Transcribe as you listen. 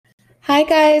Hi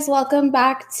guys, welcome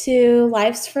back to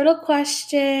Life's Fertile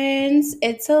Questions.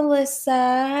 It's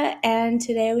Alyssa, and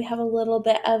today we have a little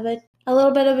bit of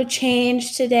a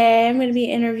change today. I'm going to be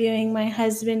interviewing my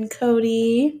husband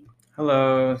Cody.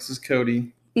 Hello, this is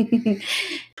Cody.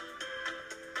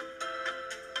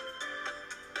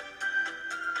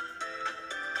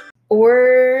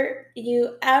 Were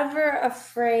you ever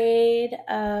afraid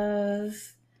of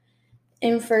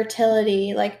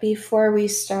infertility, like before we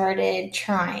started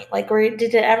trying? Like, did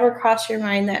it ever cross your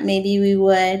mind that maybe we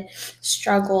would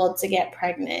struggle to get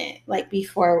pregnant, like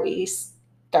before we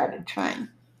started trying?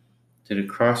 Did it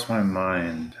cross my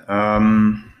mind?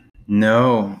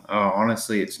 No.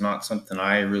 Honestly, it's not something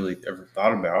I really ever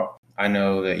thought about. I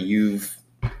know that you've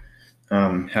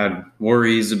had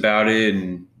worries about it,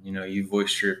 and you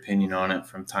voiced your opinion on it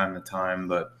from time to time,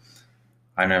 but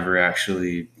I never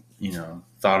actually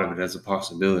thought of it as a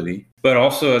possibility. But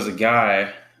also as a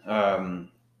guy,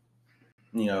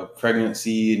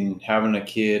 pregnancy and having a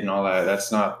kid and all that,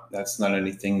 that's not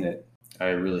anything that I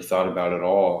really thought about at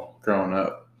all growing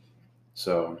up.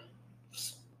 So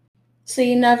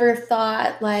you never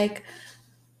thought, like,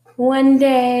 one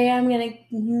day I'm going to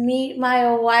meet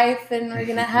my wife and we're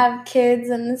going to have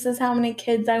kids, and this is how many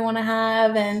kids I want to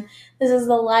have, and this is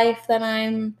the life that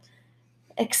I'm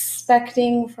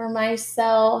expecting for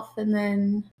myself, and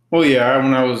then... Well, yeah,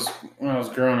 when I was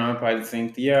growing up, I'd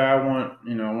think, I want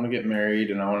to get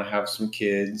married and I want to have some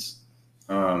kids.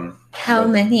 How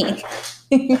many?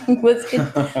 Let's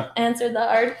answer the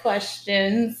hard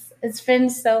questions. It's been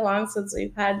so long since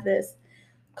we've had this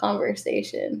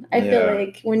conversation. I feel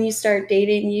like when you start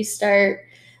dating,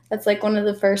 that's like one of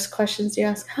the first questions you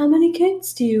ask. How many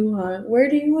kids do you want? Where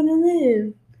do you want to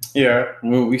live? Yeah,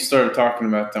 well, we started talking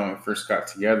about that when we first got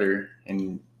together,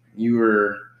 and you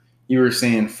were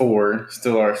saying 4,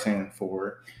 still are saying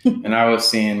 4, and I was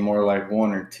saying more like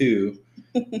 1 or 2.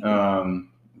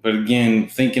 But again,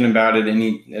 thinking about it at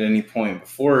any point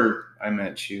before I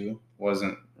met you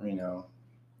wasn't, I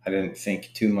didn't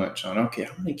think too much on, okay,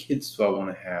 how many kids do I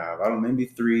want to have? I don't know, maybe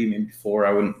 3, maybe 4.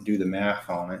 I wouldn't do the math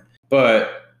on it.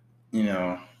 But,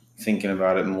 thinking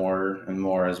about it more and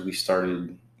more as we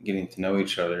started getting to know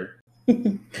each other.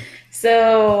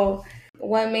 So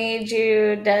what made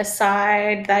you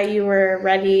decide that you were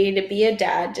ready to be a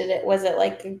dad? Was it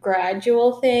like a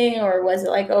gradual thing, or was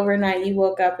it like overnight you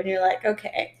woke up and you're like,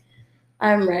 okay,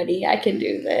 I'm ready, I can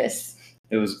do this?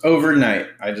 It was overnight.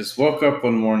 I just woke up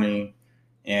one morning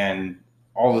and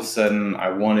all of a sudden I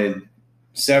wanted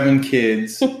 7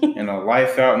 kids and a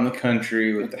life out in the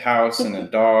country with the house and a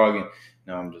dog.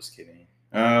 No, I'm just kidding.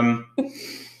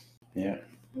 Yeah.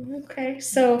 Okay,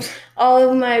 so all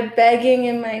of my begging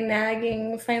and my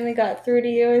nagging finally got through to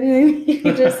you, and then you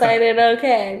decided,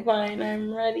 okay, fine,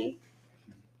 I'm ready.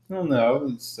 Well, no,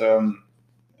 it's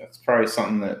that's probably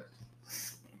something that,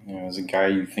 as a guy,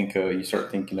 you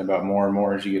start thinking about more and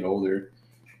more as you get older.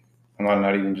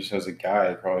 Not even just as a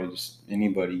guy, probably just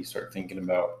anybody. You start thinking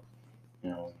about,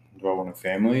 do I want a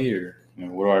family, or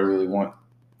what do I really want?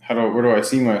 Where do I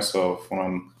see myself when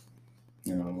I'm,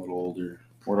 a little older?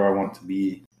 Where do I want to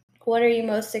be? What are you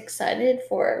most excited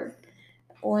for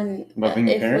About being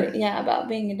a parent? About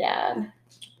being a dad.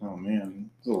 Oh man,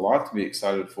 there's a lot to be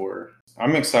excited for.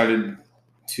 I'm excited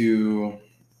to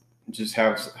just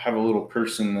have a little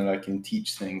person that I can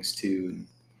teach things to,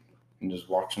 and just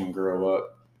watch them grow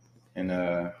up, and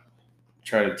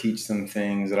try to teach them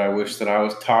things that I wish that I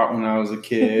was taught when I was a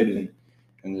kid,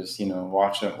 and just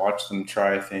watch them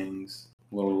try things.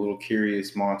 Little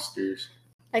curious monsters.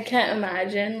 I can't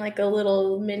imagine like a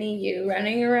little mini you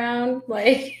running around.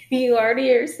 Like, you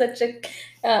already are such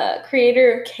a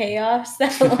creator of chaos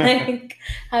that like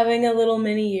having a little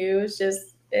mini you is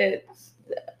just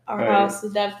our house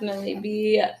would definitely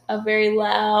be a very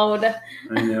loud.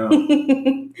 I know.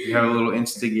 You have a little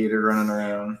instigator running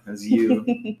around as you.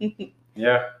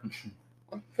 Yeah.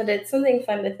 But it's something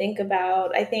fun to think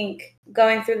about. I think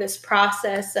going through this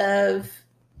process of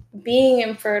being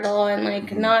infertile and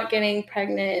like not getting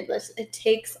pregnant, it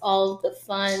takes all of the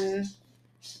fun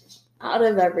out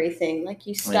of everything. Like,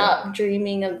 you stop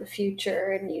dreaming of the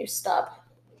future, and you stop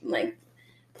like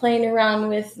playing around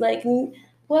with like,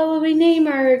 what would we name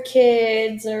our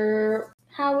kids, or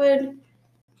how would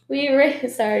we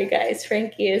sorry guys,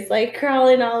 Frankie is like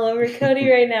crawling all over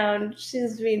Cody right now, and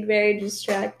she's being very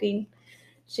distracting.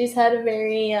 She's had a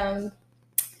very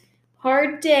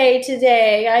hard day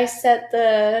today. I set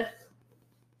the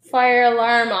fire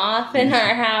alarm off in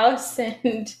our house,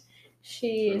 and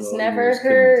she's never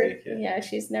heard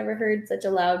such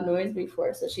a loud noise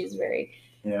before, so she's very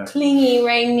clingy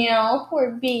right now.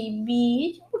 Poor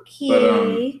baby.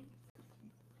 Okay.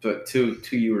 But to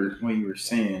what you were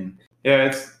saying,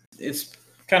 yeah, it's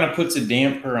kind of puts a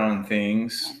damper on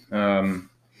things.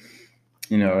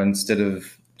 Instead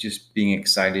of just being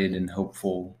excited and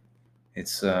hopeful,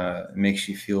 it makes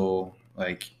you feel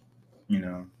like, you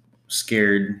know,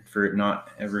 scared for it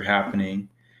not ever happening,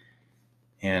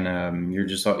 and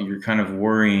you're kind of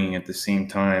worrying at the same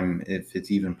time if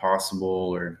it's even possible,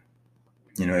 or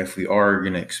if we are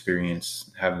going to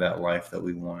have that life that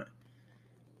we want.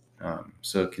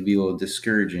 So it can be a little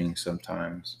discouraging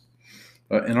sometimes.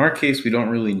 But in our case, we don't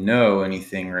really know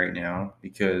anything right now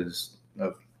because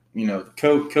of the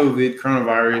COVID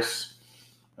coronavirus.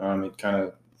 It kind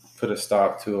of put a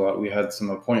stop to a lot. We had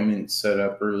some appointments set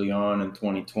up early on in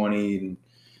 2020 and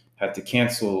had to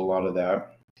cancel a lot of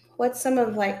that. What's some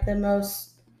of like the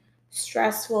most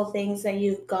stressful things that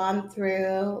you've gone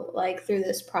through, like through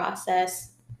this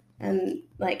process, and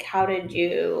like how did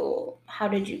you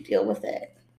deal with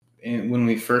it? And when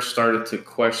we first started to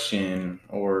question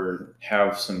or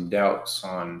have some doubts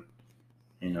on,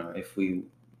 if we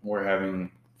were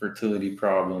having fertility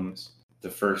problems, the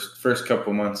first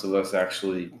couple months of us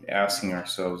actually asking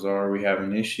ourselves, are we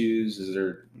having issues? Is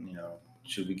there,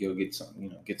 should we go get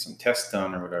some tests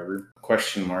done or whatever?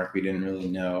 Question mark. We didn't really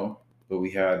know, but we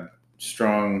had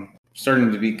starting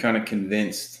to be kind of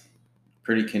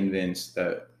pretty convinced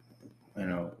that,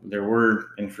 there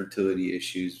were infertility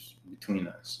issues between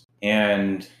us.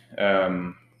 And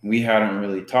we hadn't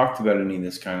really talked about any of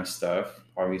this kind of stuff.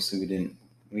 Obviously, we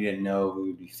didn't know we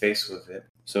would be faced with it.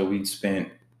 So we'd spent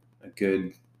a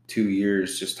good 2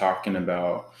 years just talking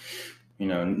about,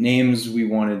 names we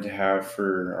wanted to have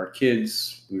for our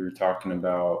kids. We were talking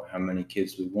about how many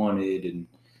kids we wanted and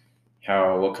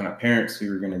what kind of parents we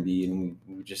were going to be, and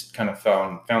we just kind of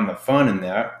found the fun in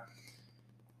that.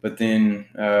 But then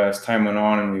as time went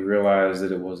on and we realized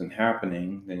that it wasn't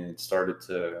happening, then we started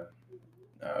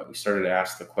to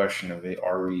ask the question of,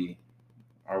 are we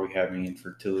having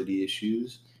infertility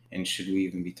issues, and should we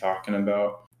even be talking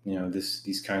about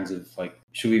these kinds of, like,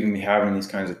 should we even be having these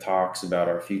kinds of talks about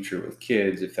our future with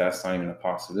kids if that's not even a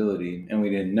possibility? And we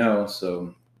didn't know,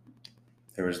 so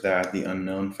there was the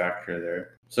unknown factor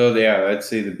there. So yeah, I'd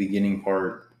say the beginning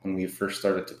part when we first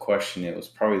started to question it was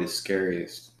probably the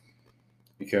scariest,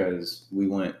 because we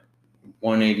went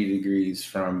 180 degrees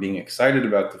from being excited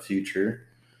about the future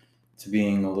to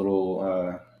being a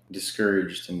little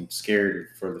discouraged and scared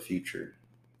for the future,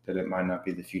 that it might not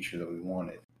be the future that we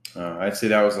wanted. I'd say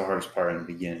that was the hardest part in the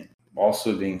beginning.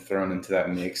 Also, being thrown into that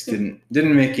mix didn't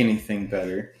make anything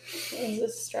better. It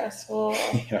was stressful.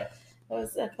 Yeah. It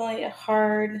was definitely a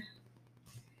hard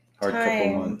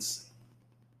couple months.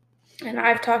 And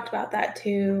I've talked about that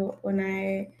too when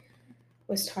I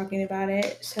was talking about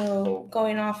it. So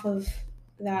going off of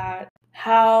that,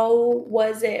 how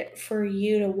was it for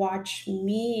you to watch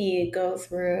me go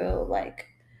through like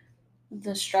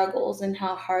the struggles and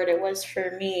how hard it was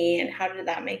for me, and how did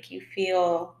that make you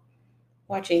feel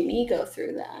watching me go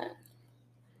through that?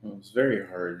 It was very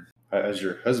hard. As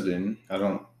your husband, I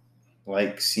don't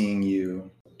like seeing you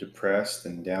depressed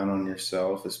and down on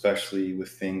yourself, especially with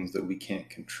things that we can't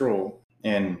control.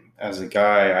 And as a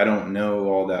guy, I don't know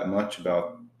all that much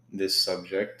about this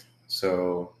subject.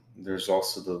 So there's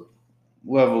also the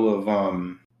level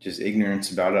of just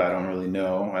ignorance about it. I don't really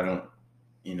know. I don't,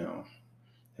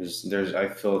 I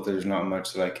feel that there's not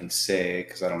much that I can say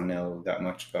because I don't know that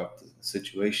much about the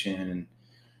situation. And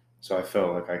so I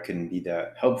felt like I couldn't be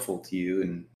that helpful to you.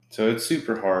 And so it's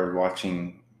super hard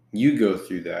watching you go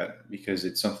through that, because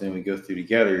it's something we go through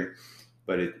together,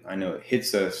 but I know it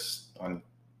hits us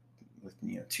with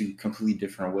two completely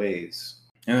different ways.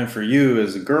 And then for you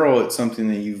as a girl, it's something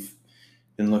that you've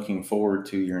been looking forward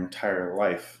to your entire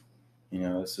life.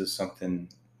 This is something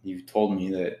you've told me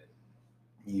that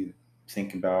you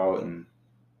think about, and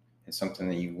it's something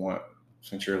that you want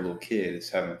since you're a little kid, is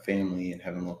having a family and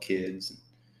having little kids.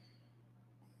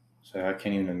 So I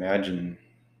can't even imagine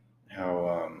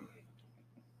how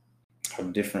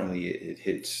differently it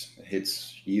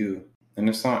hits you. And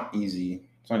it's not easy.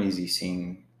 It's not easy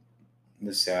seeing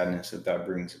the sadness that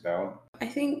brings about. I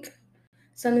think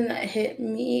something that hit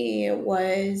me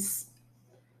was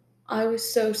I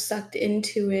was so sucked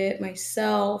into it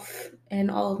myself and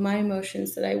all of my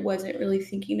emotions that I wasn't really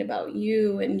thinking about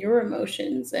you and your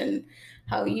emotions and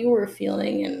how you were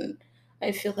feeling. And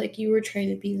I feel like you were trying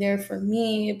to be there for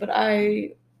me, but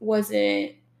I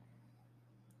wasn't.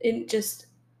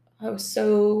 I was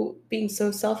so being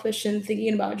so selfish and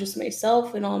thinking about just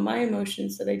myself and all my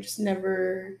emotions that I just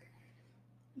never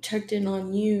checked in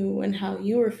on you and how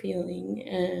you were feeling.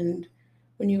 And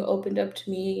when you opened up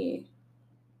to me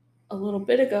a little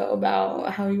bit ago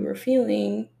about how you were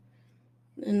feeling,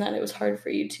 and that it was hard for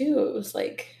you too. It was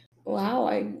like, wow,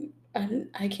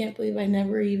 I can't believe I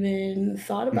never even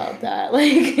thought about that.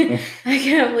 Like, I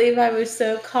can't believe I was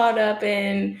so caught up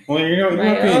in Well, you're my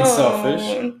not being own.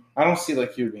 selfish. I don't see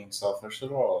like you're being selfish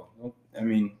at all. I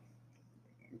mean,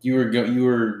 you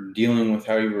were dealing with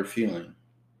how you were feeling,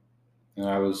 and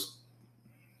I was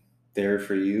there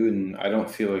for you, and I don't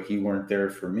feel like you weren't there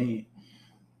for me.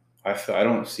 I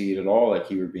don't see it at all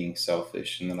like you were being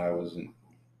selfish, and that I wasn't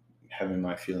having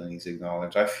my feelings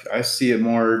acknowledged. I see it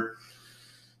more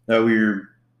that we were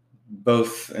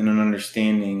both in an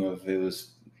understanding of it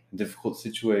was a difficult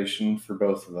situation for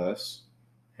both of us,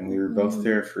 and we were both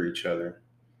there for each other.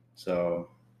 So,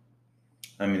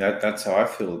 I mean, that's how I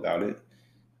feel about it.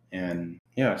 And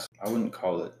yes, I wouldn't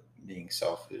call it being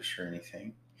selfish or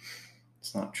anything.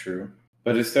 It's not true.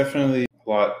 But it's definitely a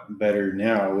lot better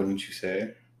now, wouldn't you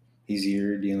say?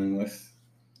 Easier dealing with.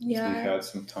 Yeah. We've had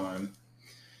some time.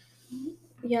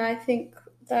 Yeah, I think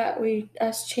that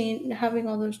having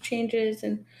all those changes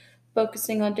and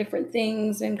focusing on different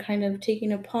things and kind of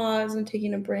taking a pause and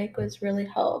taking a break was really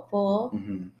helpful.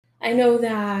 Mm-hmm. I know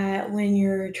that when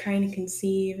you're trying to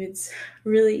conceive, it's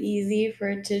really easy for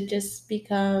it to just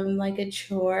become like a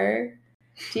chore.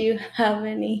 Do you have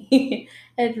any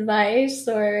advice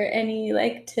or any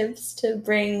like tips to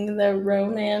bring the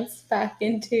romance back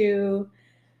into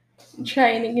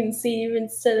trying to conceive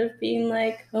instead of being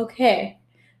like, okay,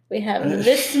 we have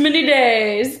this many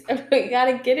days, we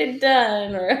gotta get it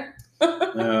done? Or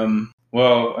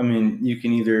well, I mean, you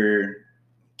can either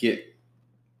get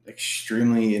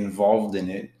extremely involved in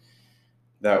it,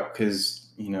 that because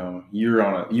you were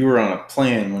on a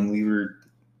plan when we were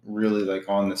really like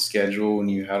on the schedule, when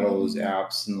you had all those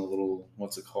apps and the little,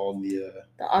 what's it called, the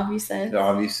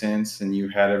ObviSense, and you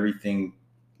had everything,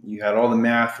 you had all the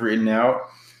math written out.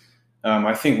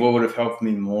 I think what would have helped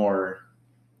me more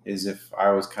is if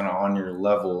I was kind of on your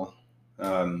level,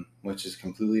 which is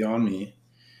completely on me,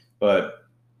 but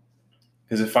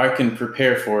because if I can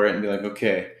prepare for it and be like,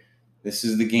 okay, this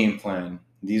is the game plan,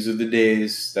 these are the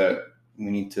days that we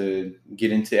need to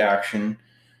get into action.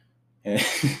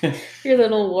 Your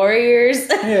little warriors.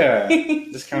 Yeah,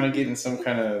 just kind of get in some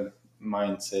kind of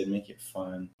mindset, make it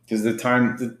fun. Because the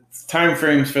time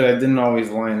frames for that didn't always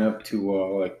line up too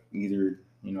well. Like either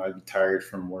I'd be tired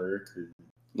from work, or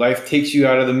life takes you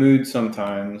out of the mood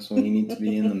sometimes when you need to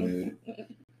be in the mood.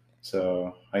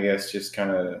 So I guess just kind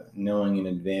of knowing in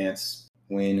advance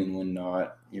when and when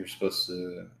not you're supposed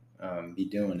to be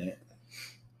doing it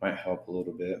might help a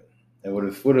little bit. It would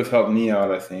have helped me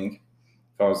out, I think,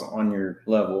 if I was on your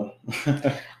level.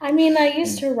 I mean, I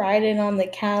used to write it on the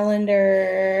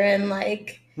calendar and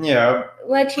like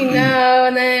let you know,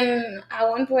 and then at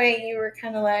one point you were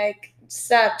kind of like,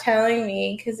 stop telling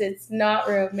me because it's not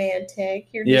romantic.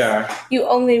 You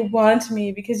only want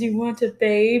me because you want a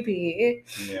baby.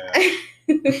 Yeah.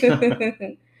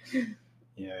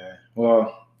 Yeah.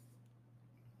 Well,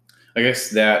 I guess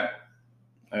that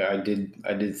I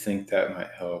did think that might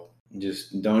help.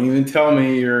 Just don't even tell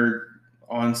me you're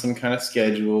on some kind of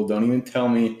schedule. Don't even tell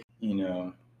me,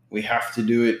 we have to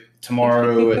do it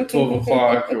tomorrow at 12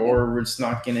 o'clock or it's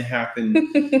not going to happen.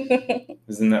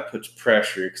 Because then that puts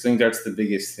pressure. Because I think that's the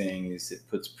biggest thing, is it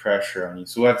puts pressure on you.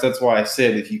 So that's why I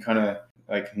said, if you kind of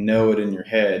like know it in your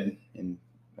head and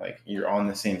like you're on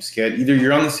the same schedule, either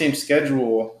you're on the same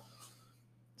schedule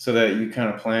so that you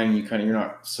kind of plan, you're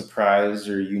not surprised,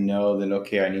 or that,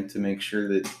 okay, I need to make sure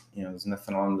that there's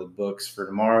nothing on the books for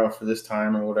tomorrow for this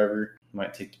time or whatever. It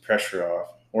might take the pressure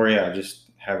off. Or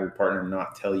just have your partner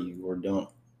not tell you, or don't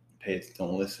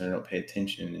listen, or don't pay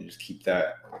attention, and just keep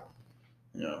that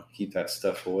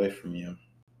stuff away from you.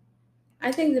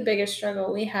 I think the biggest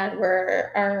struggle we had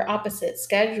were our opposite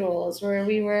schedules, where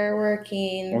we were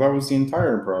working. Well, that was the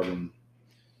entire problem.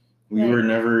 We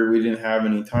didn't have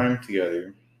any time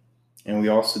together. And we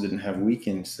also didn't have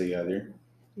weekends together.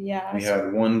 Yeah. We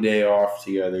had one day off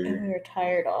together. And we were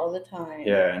tired all the time.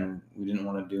 Yeah, and we didn't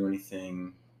want to do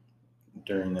anything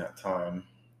during that time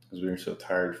because we were so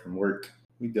tired from work.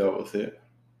 We dealt with it.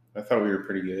 I thought we were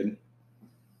pretty good.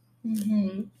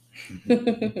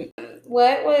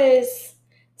 What was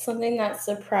the thing that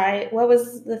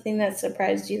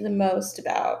surprised you the most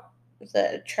about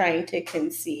the trying to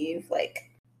conceive?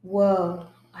 Like, whoa,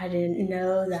 I didn't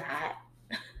know that.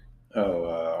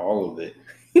 All of it.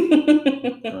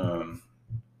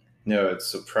 No, it's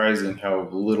surprising how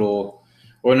little.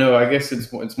 Well, no, I guess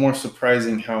it's more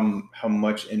surprising how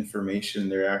much information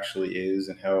there actually is,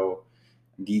 and how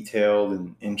detailed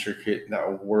and intricate that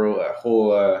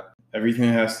whole everything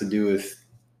that has to do with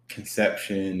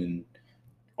conception and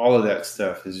all of that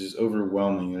stuff is just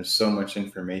overwhelming. There's so much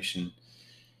information,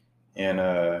 And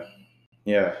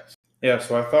yeah.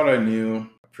 So I thought I knew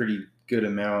a pretty good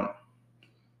amount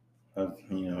of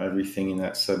everything in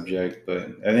that subject, but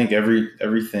I think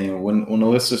everything when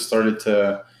Alyssa started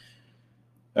to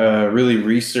really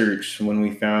research, when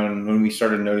we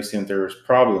started noticing that there was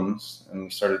problems, and we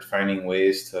started finding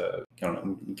ways to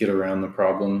get around the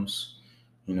problems,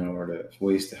 or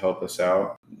ways to help us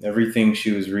out. Everything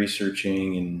she was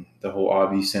researching and the whole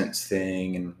ObviSense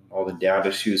thing and all the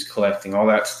data she was collecting, all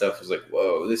that stuff was like,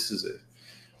 whoa, there's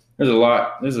a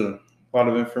lot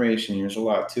of information here. There's a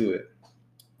lot to it.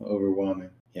 Overwhelming.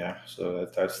 Yeah. So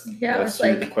that's It's your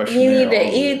like, question you there. need to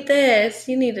eat this,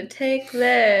 you need to take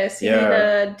this, you need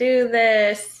to do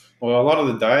this. Well, a lot of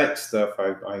the diet stuff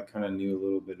I kind of knew a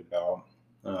little bit about,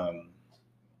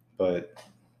 but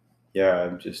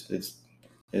yeah, it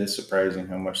is surprising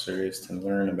how much there is to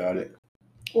learn about it.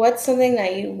 What's something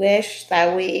that you wish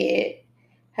that we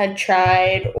had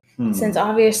tried? Since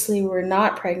obviously we're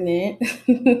not pregnant.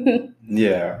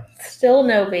 Yeah. Still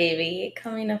no baby.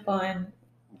 Coming up on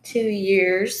 2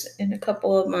 years in a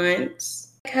couple of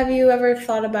months. Have you ever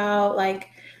thought about like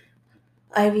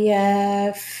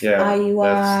IVF,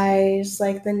 IUIs,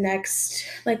 like the next,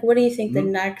 like what do you think the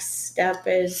next step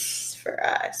is for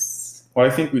us? Well, I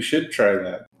think we should try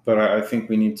that, but I think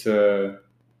we need to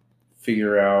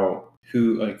figure out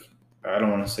who, like, I don't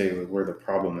want to say where the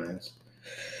problem is,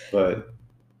 but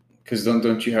because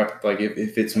don't you have, like,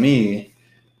 if it's me,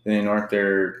 then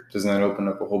doesn't that open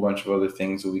up a whole bunch of other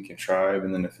things that we can try?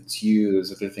 And then if it's you,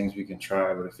 there's other things we can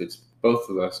try. But if it's both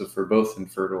of us, if we're both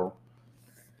infertile,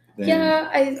 then yeah,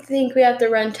 I think we have to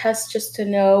run tests just to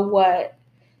know what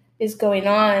is going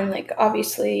on. Like,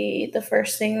 obviously, the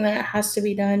first thing that has to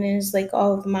be done is like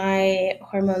all of my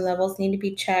hormone levels need to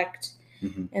be checked.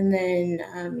 Mm-hmm. And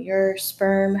then your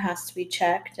sperm has to be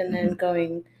checked, and then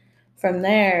going from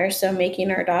there. So making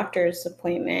our doctor's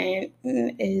appointment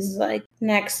is like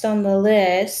next on the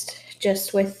list.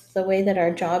 Just with the way that our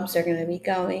jobs are going to be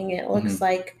going, it looks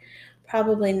like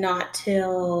probably not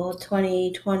till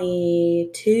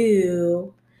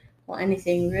 2022 will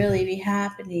anything really be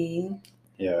happening.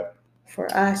 Yeah.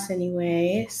 For us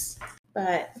anyways.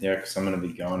 But yeah, because I'm going to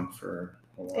be gone for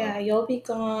a while. Yeah, you'll be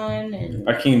gone, and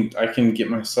I can get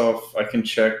myself, I can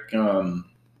check, go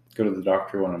to the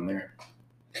doctor when I'm there.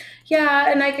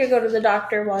 Yeah, and I could go to the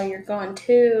doctor while you're gone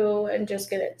too and just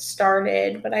get it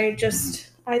started. But I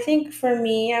think for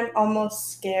me, I'm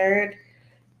almost scared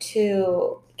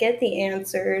to get the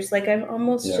answers. Like, I'm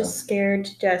almost just scared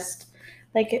to just,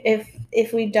 like,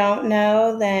 if we don't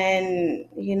know, then,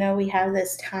 we have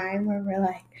this time where we're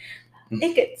like,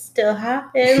 it could still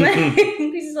happen. Like,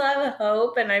 we still have a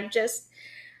hope. And I just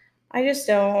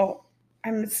don't,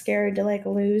 I'm scared to like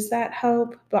lose that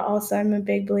hope, but also I'm a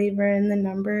big believer in the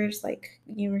numbers. Like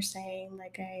you were saying,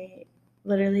 like I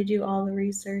literally do all the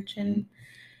research and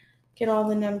get all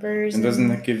the numbers. And doesn't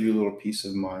that give you a little peace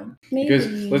of mind? Maybe.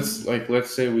 Because let's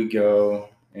say we go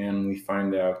and we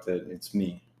find out that it's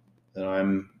me, that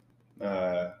I'm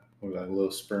low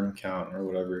sperm count or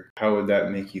whatever. How would that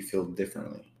make you feel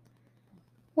differently?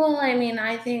 Well, I mean,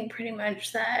 I think pretty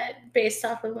much that based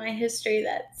off of my history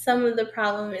that some of the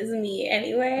problem is me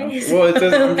anyway. Well, it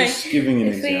doesn't, I'm just giving an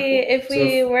example. If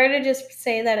we were to just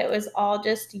say that it was all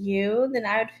just you, then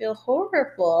I would feel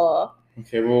horrible.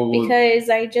 Okay, well, because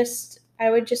I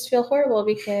would just feel horrible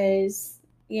because,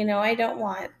 I don't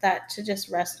want that to just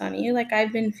rest on you. Like,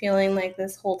 I've been feeling like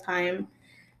this whole time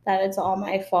that it's all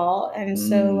my fault. And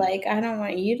so, like, I don't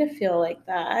want you to feel like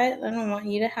that. I don't want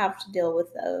you to have to deal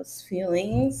with those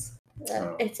feelings.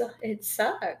 It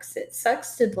sucks. It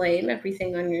sucks to blame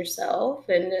everything on yourself.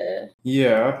 And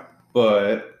yeah,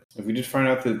 but if we just find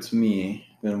out that it's me,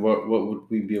 then what would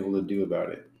we be able to do about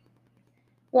it?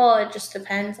 Well, it just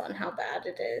depends on how bad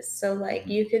it is. So, like,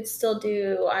 you could still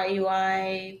do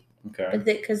IUI. Okay. But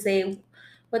because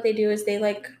what they do is they,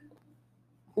 like,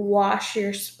 wash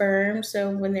your sperm. So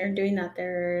when they're doing that,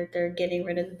 they're getting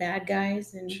rid of the bad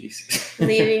guys and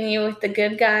leaving you with the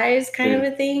good guys, kind of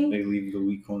a thing. They leave the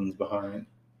weak ones behind.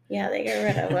 Yeah, they get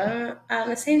rid of them.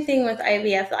 The same thing with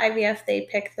IVF. The IVF, they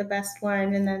pick the best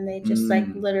one and then they just like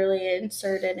literally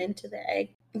insert it into the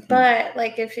egg. But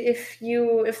like if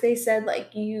they said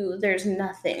like there's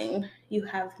nothing, you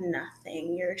have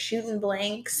nothing, you're shooting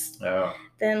blanks. Oh.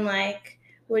 Then like,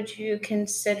 would you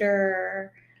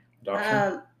consider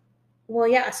adoption? Well,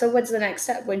 yeah. So what's the next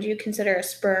step? Would you consider a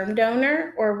sperm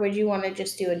donor, or would you want to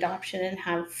just do adoption and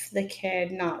have the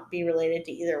kid not be related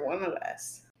to either one of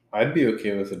us? I'd be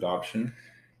okay with adoption.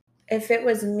 If it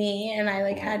was me and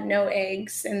I had no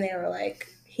eggs and they were like,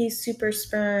 he's super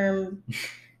sperm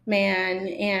man,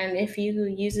 and if you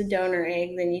use a donor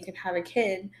egg, then you can have a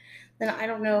kid, then I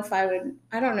don't know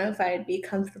if I'd be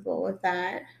comfortable with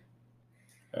that.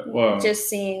 Well, just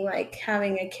seeing like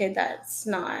having a kid that's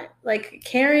not like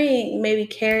carrying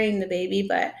the baby,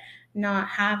 but not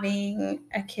having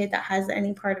a kid that has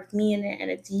any part of me in it, and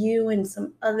it's you and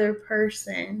some other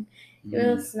person. Even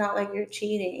though it's not like you're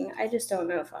cheating, I just don't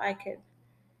know if I could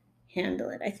handle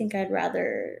it. I think I'd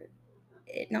rather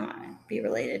it not be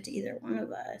related to either one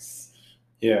of us.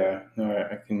 Yeah, no,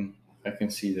 I can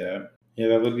see that. Yeah,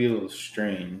 that would be a little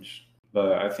strange,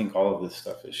 but I think all of this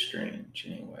stuff is strange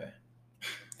anyway.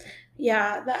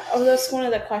 Yeah, that's one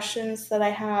of the questions that I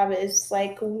have is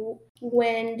like,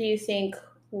 when do you think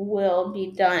we'll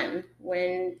be done?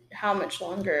 How much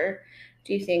longer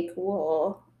do you think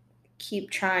we'll keep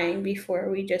trying before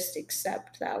we just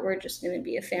accept that we're just going to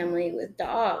be a family with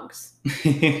dogs?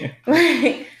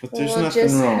 Like, but there's we'll nothing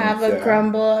just wrong have with a that.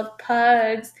 grumble of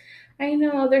pugs. I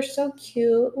know, they're so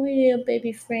cute. We need a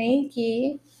baby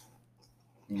Frankie.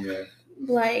 Yeah.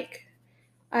 Like,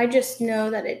 I just know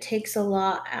that it takes a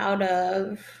lot out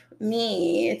of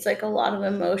me. It's like a lot of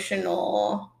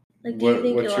emotional. Like, do you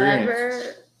think you'll ever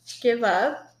give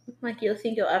up? Like, you'll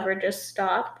think you'll ever just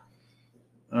stop?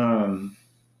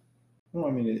 Well,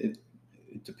 I mean,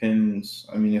 it depends.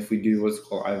 I mean, if we do what's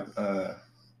called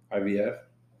IVF,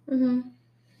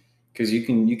 because you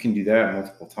can do that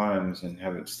multiple times and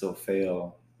have it still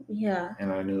fail. Yeah.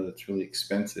 And I know that's really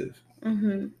expensive.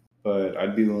 But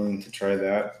I'd be willing to try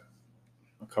that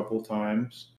a couple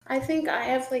times. I think I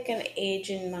have like an age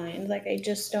in mind. Like, I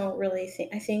just don't really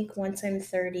think. I think once I'm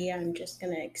 30, I'm just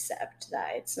gonna accept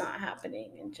that it's not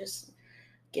happening and just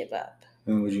give up.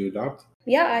 And would you adopt?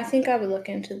 Yeah, I think I would look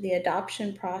into the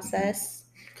adoption process.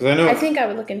 Because I think I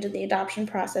would look into the adoption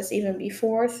process even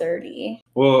before 30.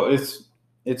 Well,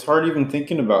 it's hard even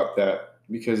thinking about that,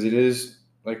 because it is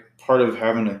like part of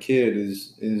having a kid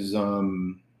is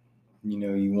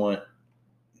you want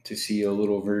to see a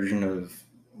little version of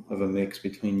a mix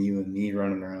between you and me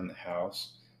running around the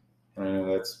house, and I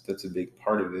know that's a big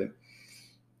part of it.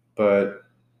 But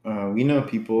we know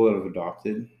people that have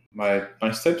adopted. My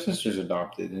stepsister's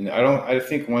adopted, and I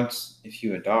think once if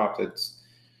you adopt, it's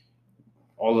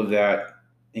all of that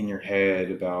in your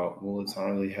head about, well, it's not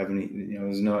really having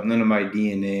there's none of my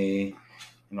DNA.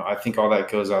 I think all that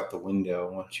goes out the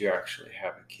window once you actually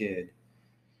have a kid,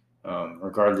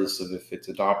 regardless of if it's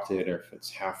adopted or if it's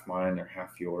half mine or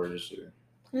half yours.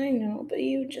 I know, but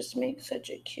you just make such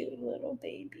a cute little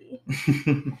baby.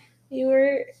 He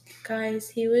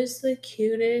was the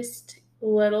cutest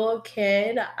little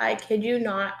kid. I kid you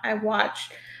not. I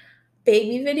watch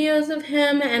baby videos of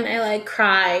him and I like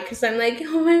cry because I'm like,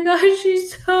 oh my gosh,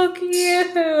 he's so cute.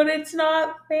 It's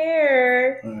not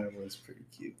fair. It was pretty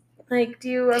cute. Like, do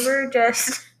you ever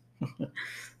just...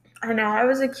 I know, I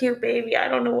was a cute baby. I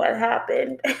don't know what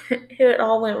happened. It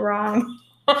all went wrong.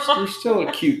 You're still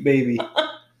a cute baby.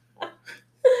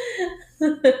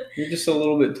 You're just a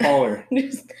little bit taller.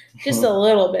 just a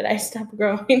little bit. I stopped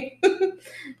growing.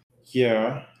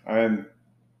 Yeah, I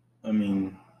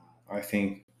mean, I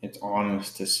think it's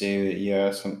honest to say that,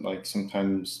 yeah,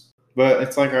 sometimes, but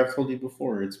it's like I've told you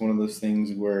before, it's one of those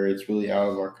things where it's really out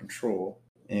of our control.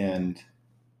 And,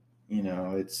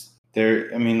 it's there.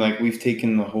 I mean, like, we've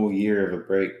taken the whole year of a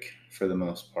break for the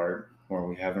most part, where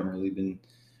we haven't really been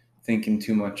thinking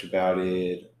too much about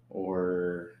it,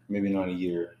 or maybe not a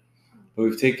year.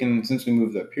 But since we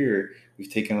moved up here,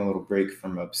 we've taken a little break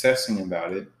from obsessing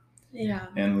about it. Yeah.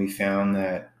 And we found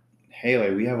that, hey,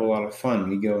 like, we have a lot of fun.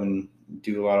 We go and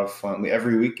do a lot of fun.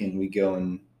 Every weekend we go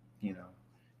and,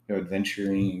 go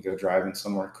adventuring and go driving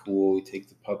somewhere cool. We take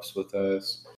the pups with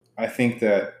us. I think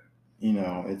that,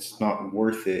 it's not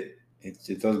worth it.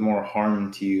 It does more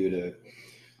harm to you to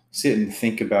sit and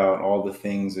think about all the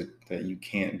things that you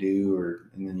can't do,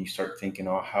 and then you start thinking,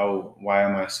 oh, why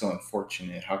am I so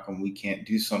unfortunate? How come we can't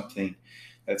do something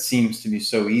that seems to be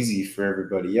so easy for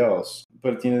everybody else?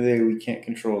 But at the end of the day, we can't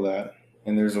control that.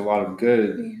 And there's a lot of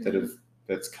good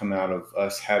that's come out of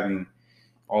us having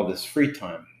all this free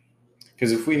time.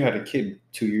 Because if we had a kid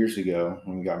 2 years ago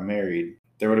when we got married,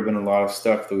 there would have been a lot of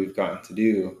stuff that we've gotten to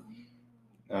do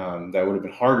that would have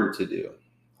been harder to do,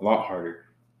 a lot harder.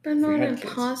 But not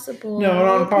impossible. No,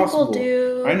 not impossible. People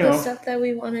do the stuff that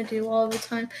we want to do all the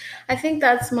time. I think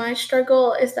that's my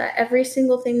struggle, is that every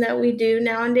single thing that we do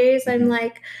nowadays, I'm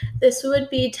like, this would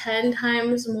be 10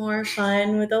 times more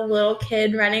fun with a little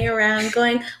kid running around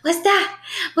going, what's that?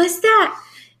 What's that?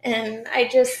 And I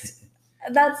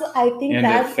think and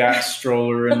a fat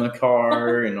stroller in the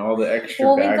car and all the extra.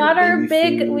 Well, we got our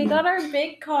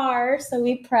big car, so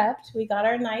we prepped. We got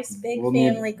our nice big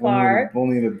family car. We'll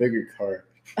need a bigger car.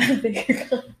 A bigger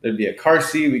car. There'd be a car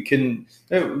seat. We couldn't.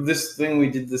 This thing we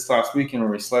did this last weekend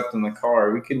where we slept in the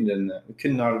car. We couldn't done that. We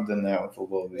could not have done that with a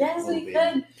little baby. Yes, we baby.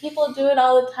 could. People do it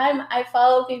all the time. I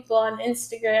follow people on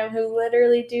Instagram who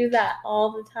literally do that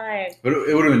all the time. But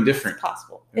it would have been different. It's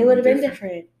possible. It would have been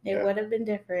different. It would have been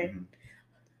different. Mm-hmm.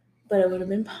 But it would have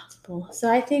been possible.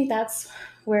 So I think that's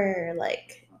where,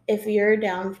 like, if you're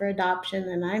down for adoption,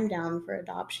 then I'm down for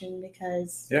adoption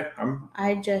because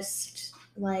I just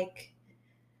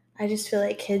feel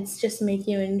like kids just make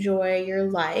you enjoy your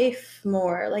life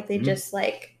more. Like they just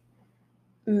like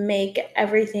make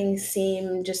everything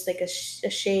seem just like a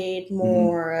shade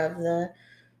more of the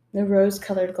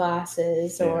rose-colored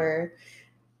glasses, or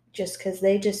just because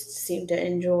they just seem to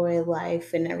enjoy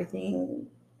life and everything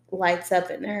lights up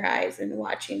in their eyes and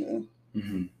watching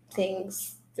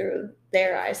things through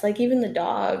their eyes. Like even the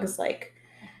dogs, like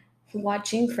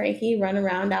watching Frankie run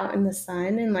around out in the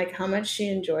sun and like how much she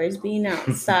enjoys being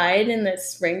outside in the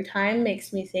springtime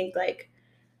makes me think like,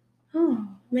 oh,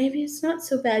 maybe it's not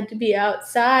so bad to be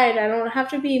outside. I don't have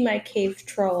to be my cave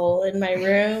troll in my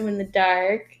room in the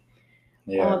dark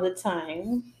all the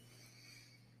time.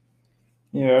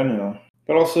 Yeah, I know.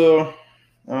 But also,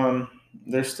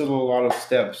 there's still a lot of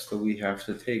steps that we have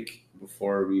to take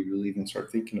before we really even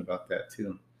start thinking about that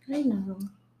too. I know.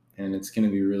 And it's going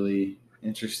to be really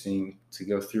interesting to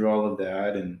go through all of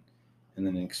that and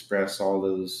then express all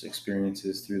those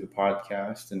experiences through the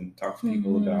podcast and talk to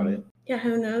people about it. Yeah,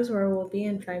 who knows where we'll be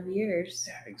in 5 years.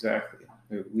 Yeah, exactly.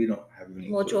 We don't have any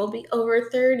Well, we'll be over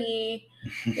 30.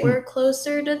 We're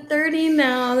closer to 30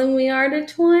 now than we are to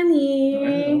 20. I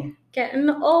know. Getting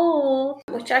old.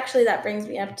 Which actually that brings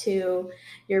me up to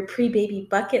your pre-baby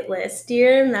bucket list. Do you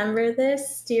remember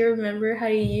this? Do you remember how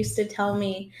you used to tell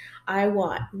me, I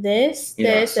want this,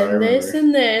 this, and this,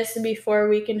 and this before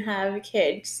we can have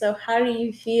kids? So how do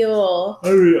you feel?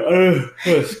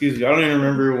 Excuse me. I don't even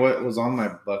remember what was on my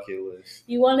bucket list.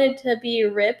 You wanted to be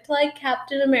ripped like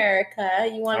Captain America.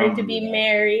 You wanted to be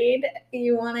married.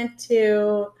 You wanted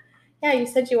to, you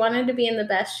said you wanted to be in the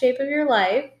best shape of your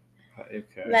life.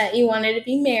 Okay. That you wanted to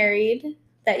be married.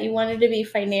 That you wanted to be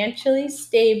financially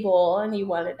stable. And you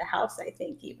wanted a house, I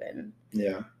think, even.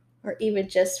 Yeah. Or even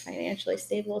just financially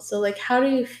stable. So, like, how do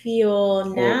you feel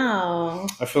now?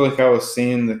 I feel like I was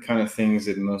saying the kind of things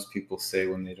that most people say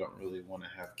when they don't really want to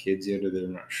have kids yet, or they're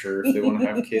not sure if they want to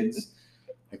have kids.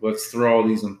 Like, let's throw all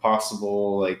these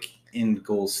impossible, like, end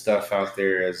goal stuff out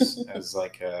there as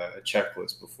like a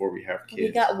checklist before we have kids.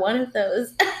 We got one of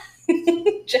those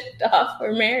checked off.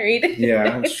 We're married.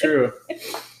 Yeah, that's true.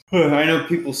 I know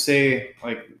people say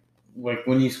like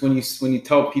when you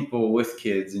tell people with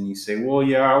kids and you say, well,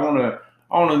 yeah, I want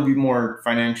to be more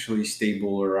financially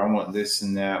stable, or I want this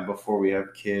and that before we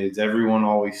have kids. Everyone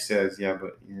always says, yeah,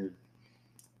 but you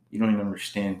don't even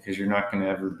understand, because you're not going to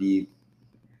ever be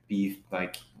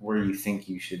like where you think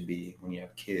you should be when you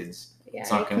have kids. Yeah,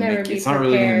 it's not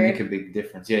really going to make a big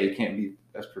difference. Yeah, you can't be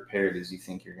as prepared as you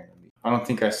think you're going to be. I don't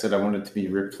think I said I wanted to be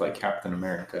ripped like Captain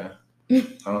America. I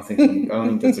don't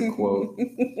think that's a quote.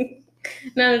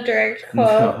 Not a direct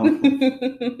quote.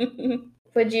 No.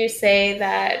 Would you say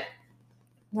that,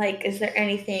 like, is there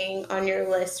anything on your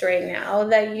list right now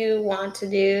that you want to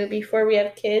do before we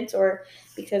have kids, or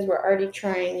because we're already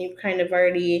trying, you've kind of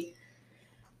already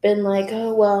been like,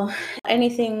 oh, well,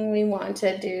 anything we want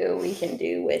to do, we can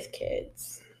do with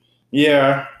kids?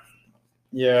 Yeah,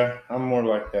 I'm more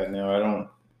like that now.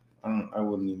 I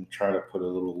wouldn't even try to put a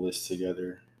little list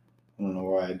together. I don't know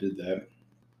why I did that.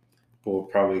 Well,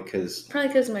 probably because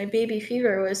my baby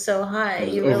fever was so high.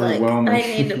 You were like, I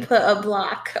need to put a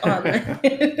block on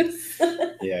this.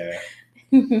 Yeah.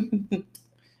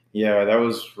 Yeah, that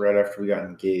was right after we got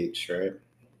engaged, right?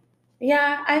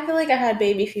 Yeah, I feel like I had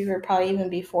baby fever probably even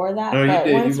before that. No,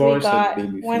 but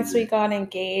once we got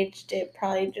engaged, it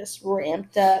probably just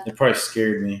ramped up. It probably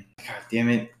scared me. God damn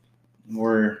it.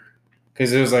 Because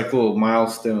there's like little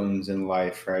milestones in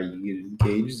life, right? You get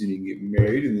engaged and you get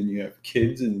married and then you have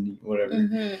kids and whatever.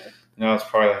 Mm-hmm. Now it's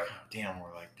probably like, oh, damn,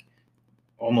 we're like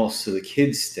almost to the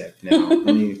kids step now.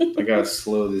 I got to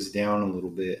slow this down a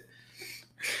little bit.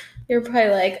 You're probably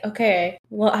like, okay,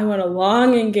 well, I want a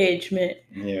long engagement.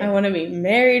 Yeah. I want to be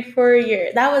married for a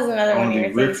year. That was another one of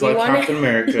your things. Like Captain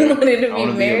America. You wanted to be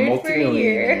married for a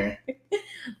year.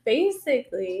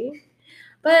 Basically.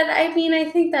 But I mean, I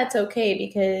think that's okay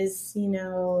because,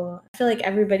 I feel like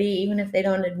everybody, even if they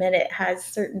don't admit it, has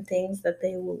certain things that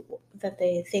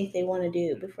they think they want to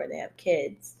do before they have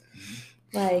kids.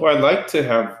 Like, well, I'd like to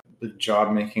have a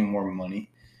job making more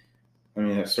money. I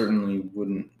mean,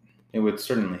 it would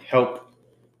certainly help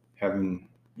having,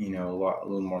 a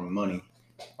little more money.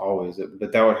 always.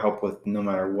 But that would help with no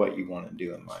matter what you want to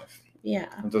do in life. Yeah.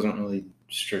 It doesn't really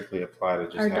strictly apply to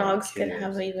just our having dogs kids. could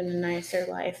have even a nicer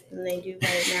life than they do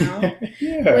right now.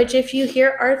 Yeah. Which, if you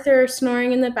hear Arthur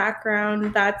snoring in the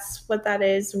background, that's what that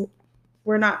is.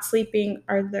 We're not sleeping.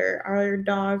 Our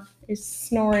dog is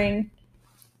snoring.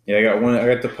 Yeah, I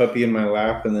got the puppy in my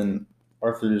lap, and then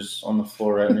Arthur's on the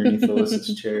floor right underneath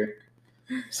Alyssa's chair,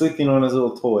 sleeping on his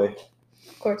little toy.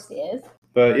 Of course he is.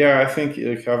 But yeah, I think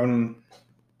like having,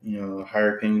 a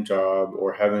higher paying job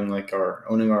or having like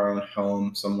owning our own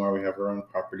home somewhere we have our own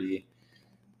property,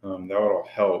 that would all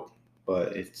help.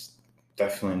 But it's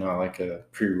definitely not like a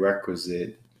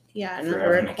prerequisite. Yeah, for not a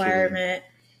having requirement.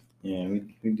 Yeah,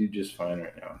 we do just fine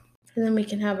right now. And then we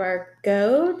can have our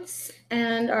goats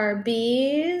and our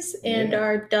bees and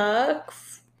our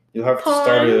ducks. You'll have to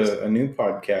start a new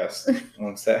podcast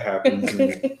once that happens.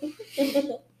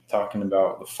 And talking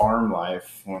about the farm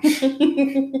life.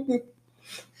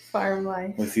 Farm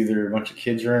life. With either a bunch of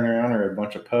kids running around or a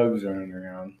bunch of pugs running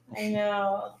around. I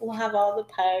know. We'll have all the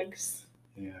pugs.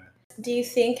 Yeah. Do you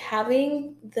think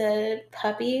having the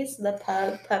puppies, the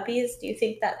pug puppies, do you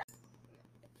think that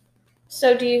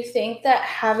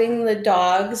having the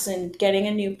dogs and getting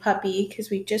a new puppy, because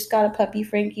we just got a puppy,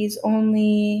 Frankie's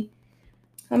only,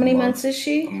 how many months is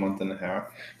she? A month and a half.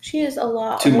 She is a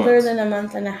lot older than a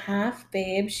month and a half,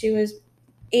 babe. She was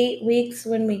 8 weeks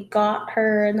when we got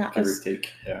her, and that was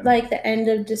like the end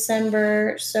of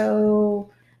December. So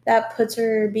that puts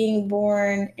her being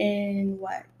born in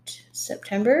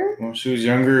September? Well, she was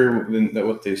younger than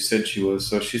what they said she was,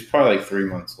 so she's probably like 3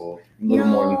 months old. A little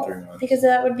more than 3 months. Because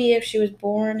that would be if she was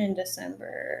born in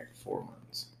December. 4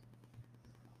 months.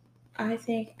 I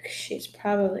think she's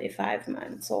probably 5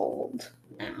 months old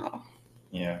now.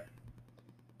 Yeah.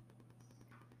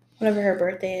 Whatever her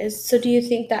birthday is. So do you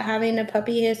think that having a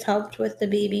puppy has helped with the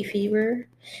baby fever?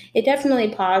 It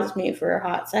definitely paused me for a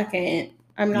hot second.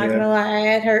 I'm not going to lie. I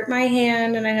had hurt my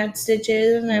hand and I had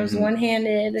stitches and I was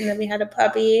one-handed, and then we had a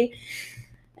puppy.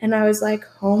 And I was like,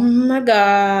 oh my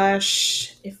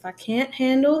gosh, if I can't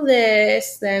handle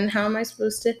this, then how am I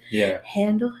supposed to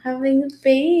handle having a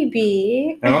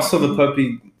baby? And also the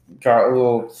puppy got a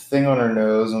little thing on her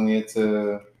nose, and she had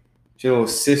a little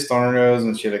cyst on her nose,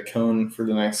 and she had a cone for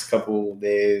the next couple of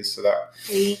days. So that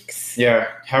weeks. Yeah,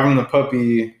 having the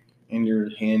puppy and your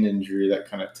hand injury, that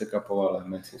kind of took up a lot of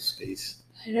mental space.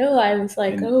 I know. I was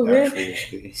like, oh, really?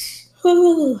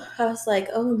 I was like,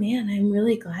 oh man, I'm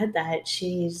really glad that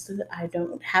I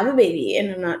don't have a baby,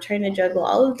 and I'm not trying to juggle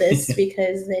all of this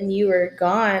because then you were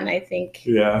gone, I think.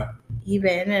 Yeah.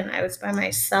 Even, and I was by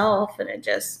myself, and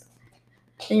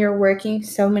and you're working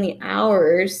so many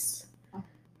hours.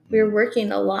 We were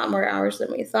working a lot more hours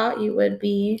than we thought you would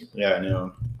be. Yeah, I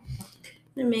know.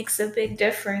 It makes a big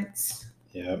difference.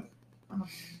 Yeah.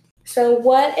 So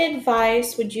what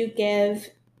advice would you give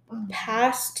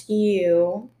past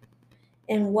you,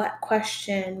 and what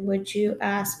question would you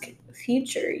ask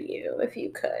future you if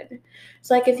you could? It's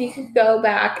like if you could go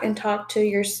back and talk to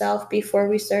yourself before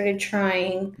we started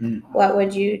trying, what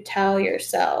would you tell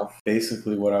yourself?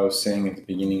 Basically what I was saying at the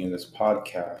beginning of this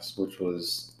podcast, which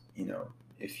was,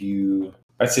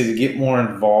 I'd say to get more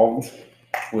involved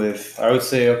with, I would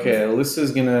say, okay,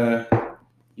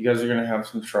 you guys are going to have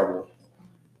some trouble.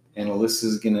 And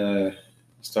Alyssa's going to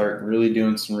start really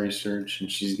doing some research,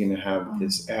 and she's going to have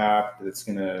this app that's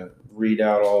going to read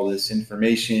out all this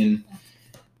information,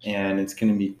 and it's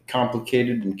going to be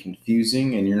complicated and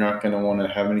confusing, and you're not going to want to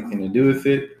have anything to do with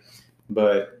it,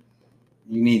 but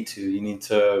you need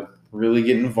to really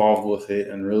get involved with it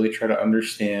and really try to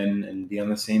understand and be on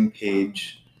the same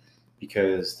page,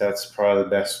 because that's probably the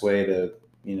best way to,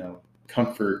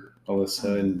 comfort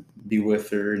Alyssa and be with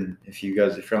her. And if you're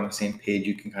on the same page,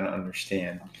 you can kind of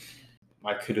understand.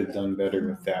 I could have done better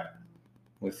with that,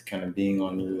 with kind of being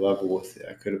on your level with it.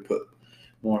 I could have put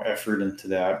more effort into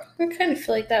that. I kind of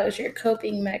feel like that was your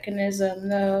coping mechanism,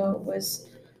 though, was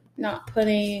not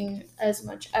putting as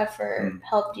much effort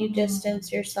helped you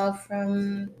distance yourself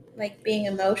from being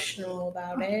emotional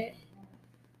about it.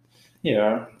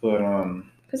 Yeah, but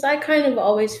because I kind of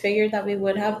always figured that we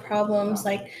would have problems.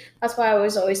 That's why I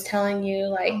was always telling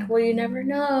you, well, you never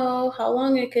know how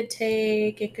long it could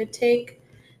take. It could take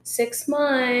 6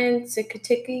 months. It could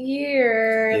take a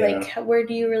year. Yeah. Where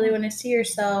do you really want to see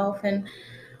yourself? And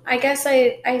I guess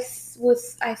I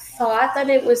thought that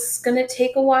it was going to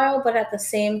take a while, but at the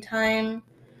same time,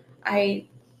 I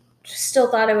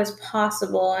still thought it was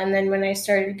possible. And then when I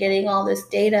started getting all this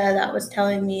data that was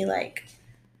telling me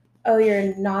oh,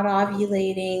 you're not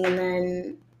ovulating, and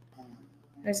then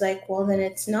I was like, well, then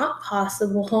it's not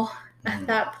possible at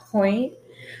that point.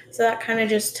 So that kind of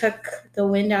just took the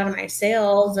wind out of my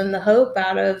sails and the hope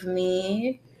out of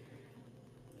me.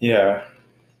 Yeah.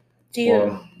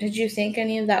 Did you think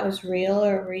any of that was real,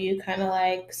 or were you kind of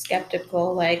like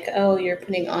skeptical, like, oh, you're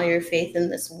putting all your faith in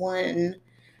this one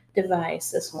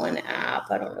device, this one app?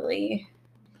 I don't really.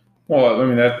 Well, I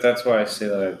mean, that's why I say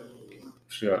that I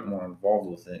should got more involved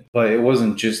with it. But it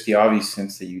wasn't just the obvious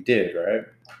sense that you did, right?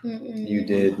 Mm-mm. You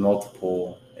did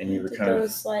multiple, and you were Did kind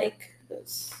those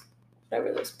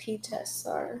whatever those P tests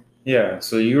are. Yeah,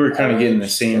 so you were kind of getting the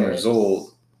same strips.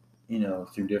 result,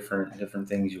 through different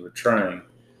things you were trying.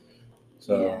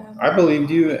 So Yeah. I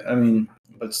believed you. I mean,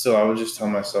 but still, I would just tell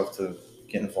myself to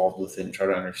get involved with it and try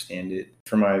to understand it.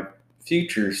 For my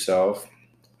future self,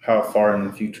 how far in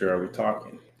the future are we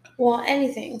talking? Well,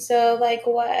 anything. So, like,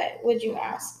 what would you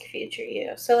ask future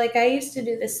you? So, like, I used to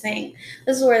do this thing.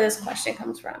 This is where this question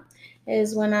comes from.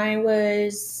 Is when I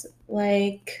was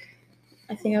like,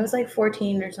 I think I was like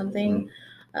 14 or something.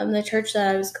 The church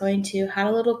that I was going to had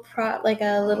a little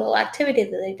a little activity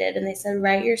that they did, and they said,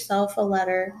 write yourself a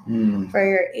letter for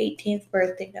your 18th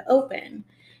birthday to open.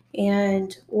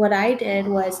 And what I did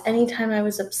was, anytime I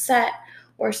was upset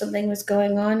or something was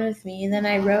going on with me, then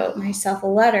I wrote myself a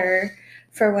letter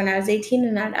for when I was 18,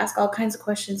 and I'd ask all kinds of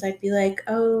questions. I'd be like,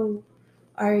 oh,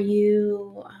 are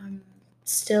you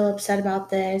still upset about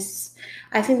this?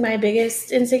 I think my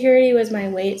biggest insecurity was my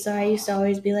weight, so I used to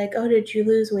always be like, oh, did you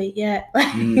lose weight yet?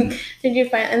 Did you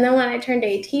find? And then when I turned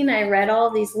 18, I read all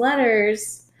these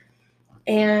letters,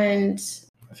 and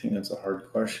I think that's a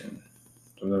hard question.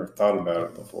 I've never thought about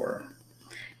it before.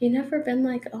 You never been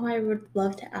like, oh, I would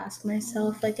love to ask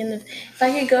myself, like, if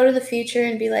I could go to the future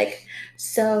and be like,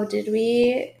 so did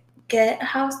we get a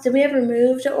house? Did we ever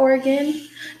move to Oregon?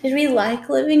 Did we like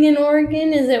living in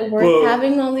Oregon? Is it worth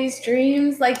having all these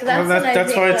dreams? Like, that's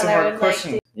why it's a hard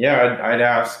question. Yeah, I'd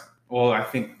ask. Well, I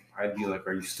think I'd be like,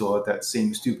 are you still at that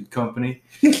same stupid company?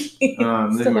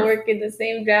 Still working the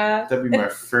same job? That'd be my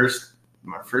first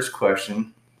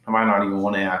question. I might not even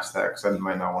want to ask that because I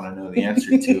might not want to know the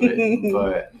answer to it.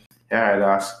 But yeah, I'd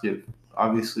ask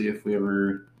if we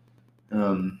ever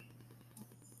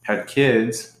had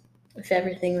kids. If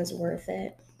everything was worth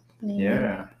it. Maybe.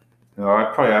 Yeah.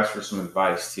 I'd probably ask for some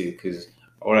advice too, because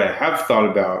what I have thought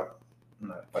about,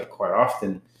 like quite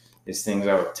often, is things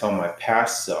I would tell my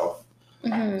past self.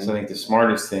 Mm-hmm. So I think the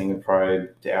smartest thing would probably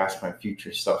to ask my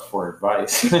future self for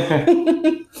advice.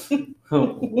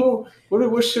 Well,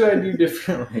 what should I do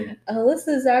differently?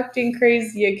 Alyssa's acting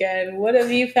crazy again. What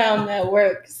have you found that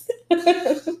works?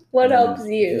 What helps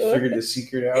you? You figured the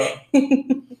secret out?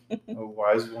 A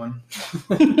wise one.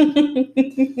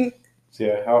 So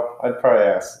yeah, I'd probably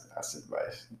ask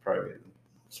advice. Probably the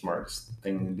smartest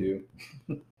thing to do.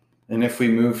 And if we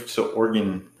moved to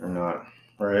Oregon or not,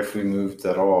 or if we moved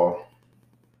at all,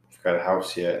 I've got a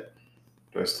house yet.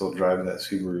 Do I still drive that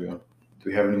Subaru? Do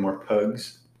we have any more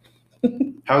pugs?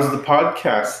 How's the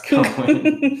podcast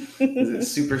going? Is it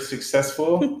super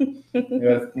successful? You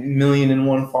got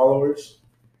 1,000,001 followers?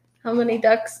 How many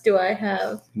ducks do I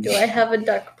have? Do I have a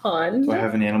duck pond? Do I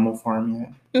have an animal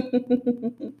farm yet?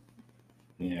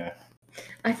 Yeah.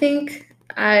 I think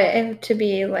to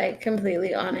be like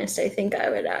completely honest, I think I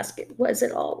would ask, was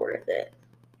it all worth it?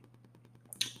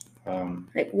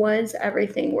 Was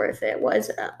everything worth it? Was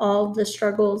all the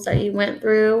struggles that you went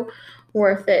through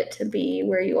worth it to be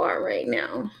where you are right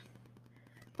now?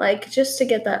 Like, just to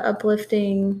get that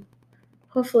uplifting,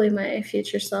 hopefully my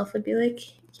future self would be like,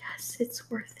 yes, it's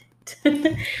worth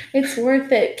it. It's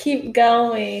worth it. Keep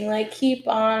going. Like, keep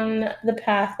on the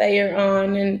path that you're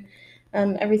on,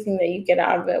 and everything that you get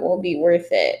out of it will be worth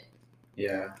it.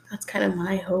 Yeah. That's kind of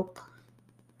my hope.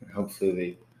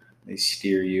 Hopefully they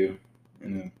steer you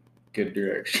in a good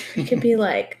direction. It could be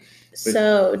like,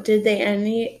 so did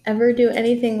they ever do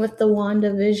anything with the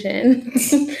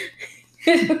WandaVision?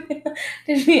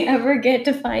 Did we ever get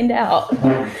to find out?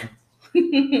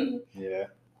 Yeah.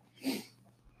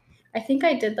 I think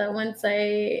I did that once.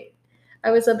 I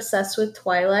was obsessed with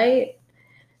Twilight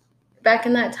back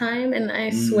in that time, and I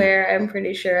swear I'm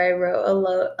pretty sure I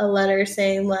wrote a letter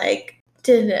saying, like,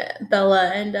 did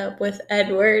Bella end up with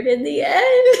Edward in the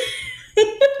end?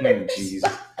 Oh, jeez.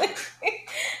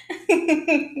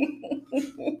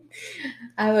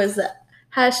 I was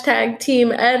hashtag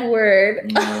Team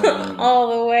Edward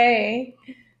all the way.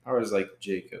 I was like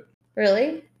Jacob.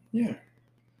 Really? Yeah.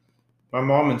 My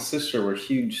mom and sister were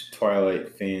huge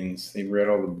Twilight fans. They read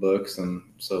all the books, and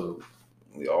so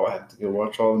we all had to go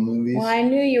watch all the movies. Well, I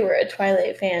knew you were a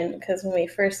Twilight fan because when we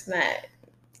first met,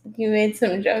 you made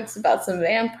some jokes about some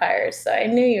vampires, so I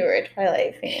knew you were a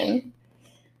Twilight fan.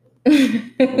 I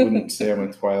wouldn't say I'm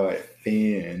a Twilight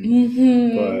fan,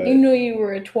 but you know you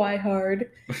were a try hard.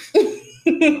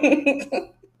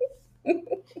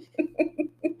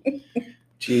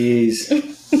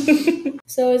 Jeez.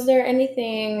 So is there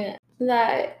anything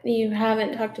that you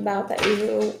haven't talked about that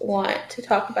you want to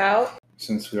talk about?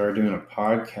 Since we are doing a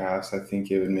podcast, I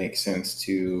think it would make sense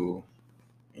to,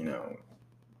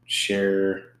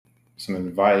 share some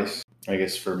advice, I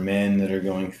guess, for men that are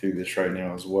going through this right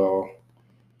now as well.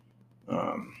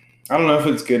 I don't know if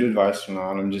it's good advice or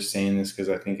not. I'm just saying this because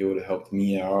I think it would have helped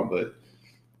me out, but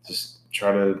just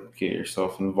try to get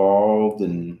yourself involved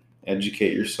and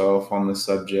educate yourself on the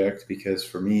subject, because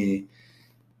for me,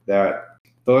 that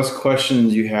the less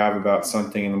questions you have about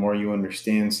something and the more you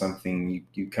understand something,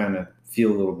 you kind of feel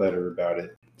a little better about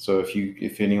it. So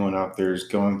if anyone out there is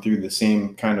going through the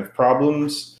same kind of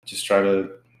problems, just try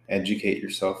to educate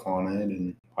yourself on it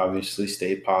and obviously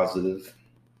stay positive,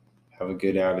 have a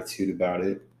good attitude about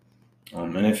it.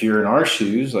 And if you're in our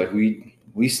shoes, like we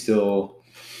still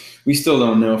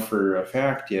don't know for a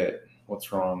fact yet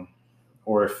what's wrong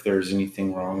or if there's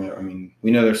anything wrong. I mean,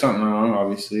 we know there's something wrong,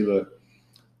 obviously, but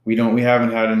we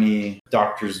haven't had any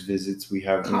doctor's visits. We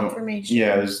have confirmation.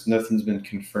 Nothing's been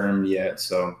confirmed yet.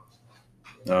 So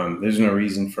there's no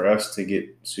reason for us to get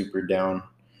super down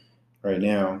right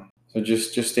now. So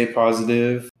just stay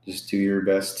positive. Just do your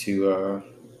best to,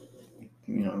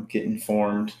 get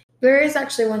informed. There is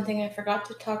actually one thing I forgot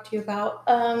to talk to you about.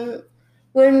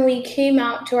 When we came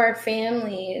out to our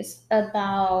families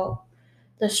about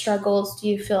the struggles, do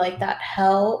you feel like that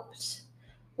helped?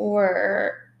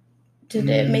 Or did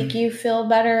it make you feel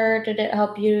better? Did it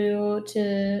help you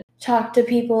to talk to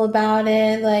people about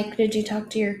it? Like, did you talk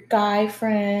to your guy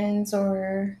friends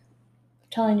or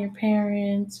telling your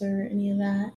parents or any of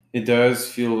that? It does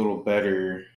feel a little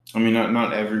better. I mean,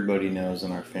 not everybody knows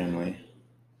in our family,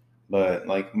 but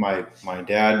like my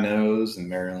dad knows and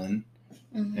Marilyn,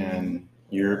 and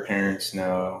your parents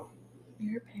know.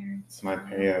 Your parents.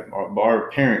 Our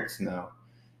parents know.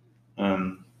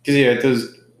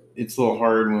 Because it's a little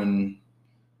hard when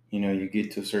you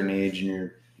get to a certain age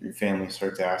and your family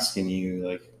starts asking you,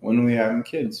 like, when are we having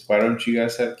kids? Why don't you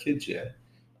guys have kids yet?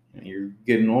 You're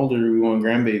getting older. We want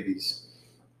grandbabies.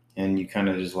 And you kind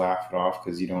of just laugh it off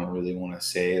because you don't really want to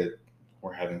say that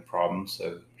we're having problems.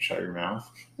 So shut your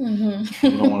mouth. Mm-hmm.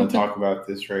 We don't want to talk about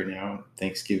this right now.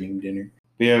 Thanksgiving dinner.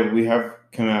 But yeah, we have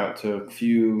come out to a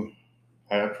few,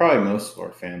 probably most of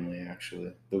our family,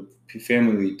 actually. The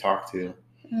family we talk to,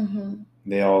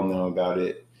 they all know about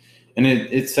it. And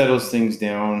it settles things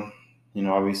down,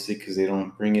 obviously, because they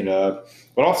don't bring it up.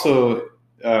 But also,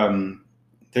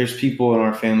 there's people in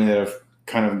our family that have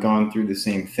kind of gone through the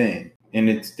same thing. And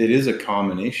it is a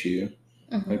common issue.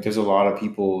 Like, there's a lot of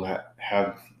people that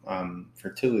have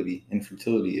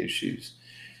infertility issues.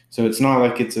 So it's not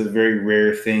like it's a very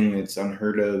rare thing that's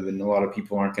unheard of and a lot of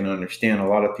people aren't going to understand. A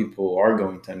lot of people are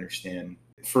going to understand.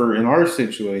 In our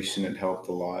situation, it helped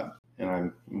a lot. And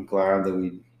I'm glad that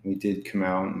we did come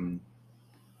out and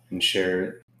share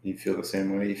it. You feel the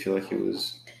same way? You feel like it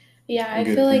was I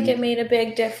feel like it made a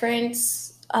big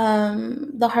difference.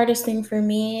 The hardest thing for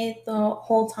me the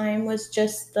whole time was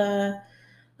just when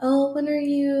are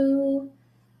you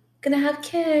gonna have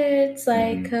kids?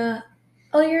 Like,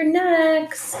 you're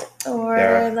next.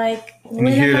 Or like, and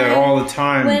you hear that all the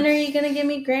time. When are you gonna give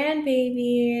me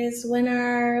grandbabies? When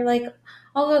are, like,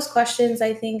 all those questions,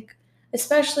 I think,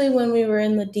 especially when we were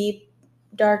in the deep,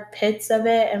 dark pits of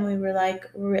it and we were like,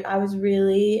 I was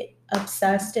really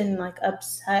obsessed and like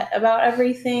upset about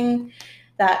everything,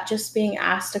 that just being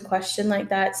asked a question like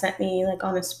that sent me like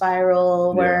on a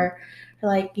spiral where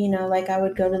like, like I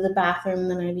would go to the bathroom and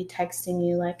then I'd be texting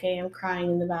you like, hey, I'm crying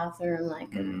in the bathroom,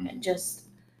 like just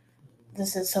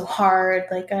this is so hard.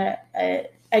 Like I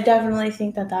definitely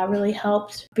think that really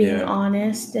helped being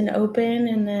honest and open,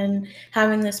 and then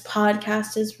having this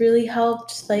podcast has really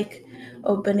helped, like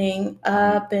opening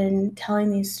up and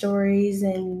telling these stories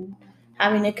and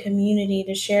having a community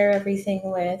to share everything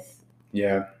with.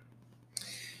 Yeah,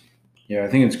 I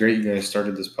think it's great you guys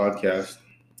started this podcast.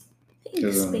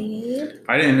 Thanks, babe.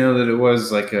 I didn't know that it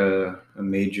was like a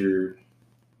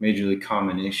majorly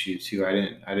common issue too. I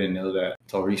didn't know that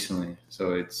until recently.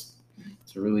 So it's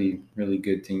a really, really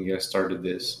good thing you guys started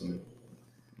this, and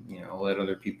let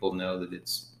other people know that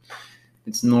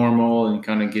it's normal and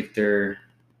kind of get their,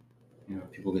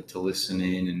 people get to listen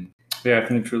in, and I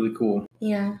think it's really cool.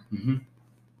 Yeah.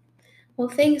 Well,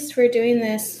 thanks for doing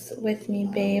this with me,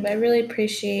 babe. I really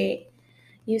appreciate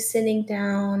you sitting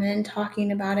down and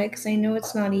talking about it, because I know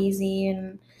it's not easy,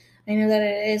 and I know that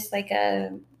it is like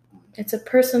it's a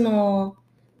personal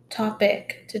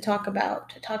topic to talk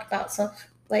about stuff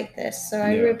like this. So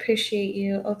I really appreciate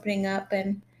you opening up,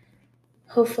 and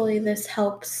hopefully this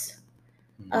helps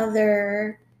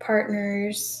other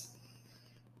partners,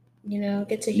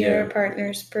 get to hear Yeah. a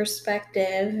partner's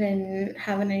perspective and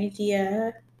have an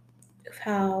idea of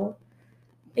how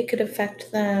it could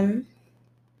affect them.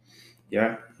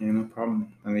 Yeah, no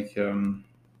problem. I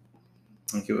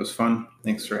think it was fun.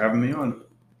 Thanks for having me on.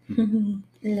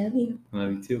 Love you.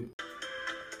 Love you too.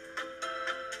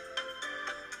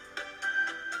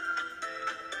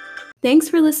 Thanks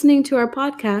for listening to our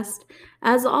podcast.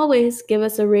 As always, give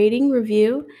us a rating,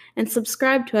 review, and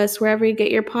subscribe to us wherever you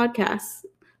get your podcasts.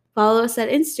 Follow us at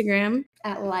Instagram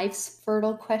at Life's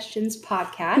Fertile Questions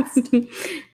Podcast.